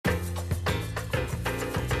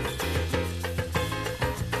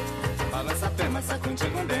pema, sacude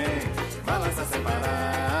gondém, balança sem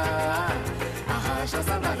parar. Arrasta a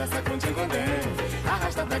sandália, sacude gondém,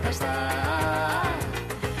 arrasta até gastar.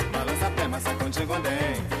 Balança a pema, sacude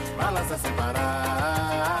gondém, balança sem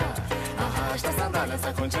parar. Arrasta a sandália,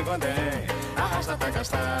 sacude gondém, arrasta até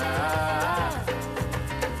gastar.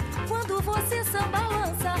 Quando você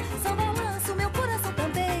sambalança, sambalança o meu coração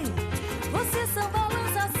também. Você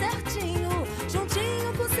sambalança certinho,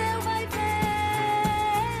 juntinho com o seu vai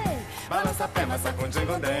ver. Balança a pema, sacude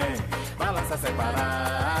gondém, balança sem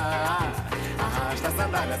parar. Arrasta a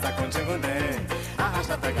sandália, sacude gondém,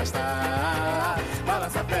 arrasta até gastar.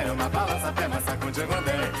 Balança a pema, sacude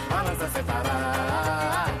gondém, balança sem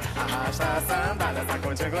parar. Arrasta a sandália,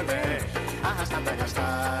 sacude gondém, arrasta até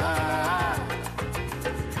gastar.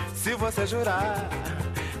 Se você jurar,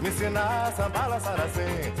 me ensinar a sambalançar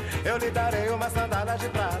assim, eu lhe darei uma sandália de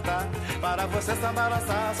prata para você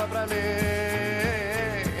sambalançar só pra mim.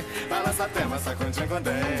 Balança a pema, sacude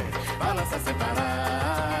gondém, balança sem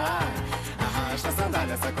parar. Arrasta a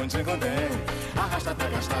sandália, sacude gondém, arrasta até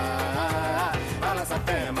gastar. Balança a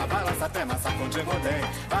pema, sacude gondém,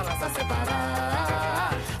 balança sem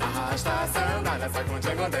parar. Arrasta a sandália,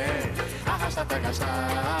 sacude gondém, arrasta até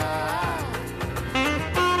gastar.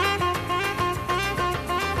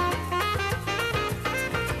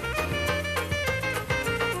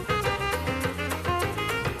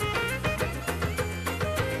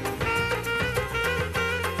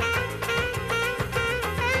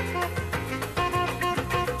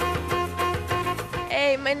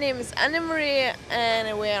 Hey, my name is Anna-Maria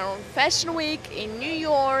and we are on Fashion Week in New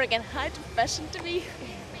York and hi to FashionTV.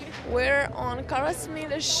 We're on Carlos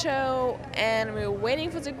Miller's show and we're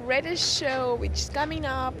waiting for the greatest show which is coming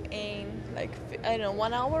up in like, I don't know,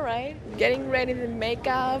 1 hour, right? Getting ready with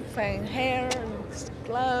makeup and hair and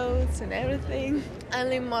clothes and everything. I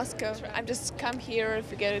live in Moscow. I've just come here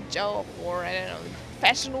to get a job or, I don't know,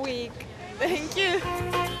 Fashion Week. Thank you.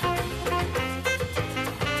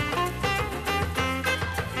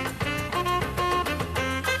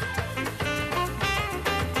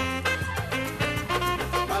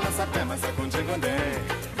 Balança a pema, sacude gondém,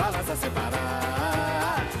 balança sem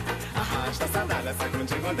parar. Arrasta a sandália,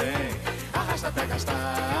 sacude gondém, arrasta até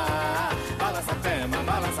gastar. Balança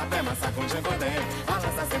a pema, sacude gondém,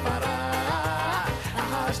 balança sem parar.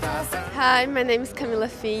 Arrasta a sandália. Hi, my name is Camila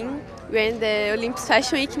Finn. We're in the Olympus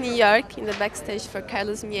Fashion Week in New York in the backstage for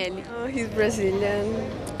Carlos Miele. Oh, he's Brazilian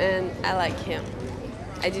and I like him.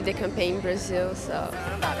 I did the campaign in Brazil, so...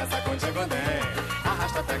 Sandália, sacude gondém,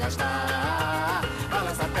 arrasta até gastar.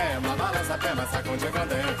 Balança a pema, sacude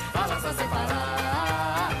gondém, balança sem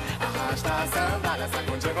parar. Arrasta a sandália,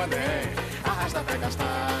 sacude gondém, arrasta até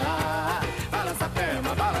gastar. Balança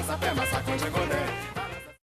a pema, sacude gondém.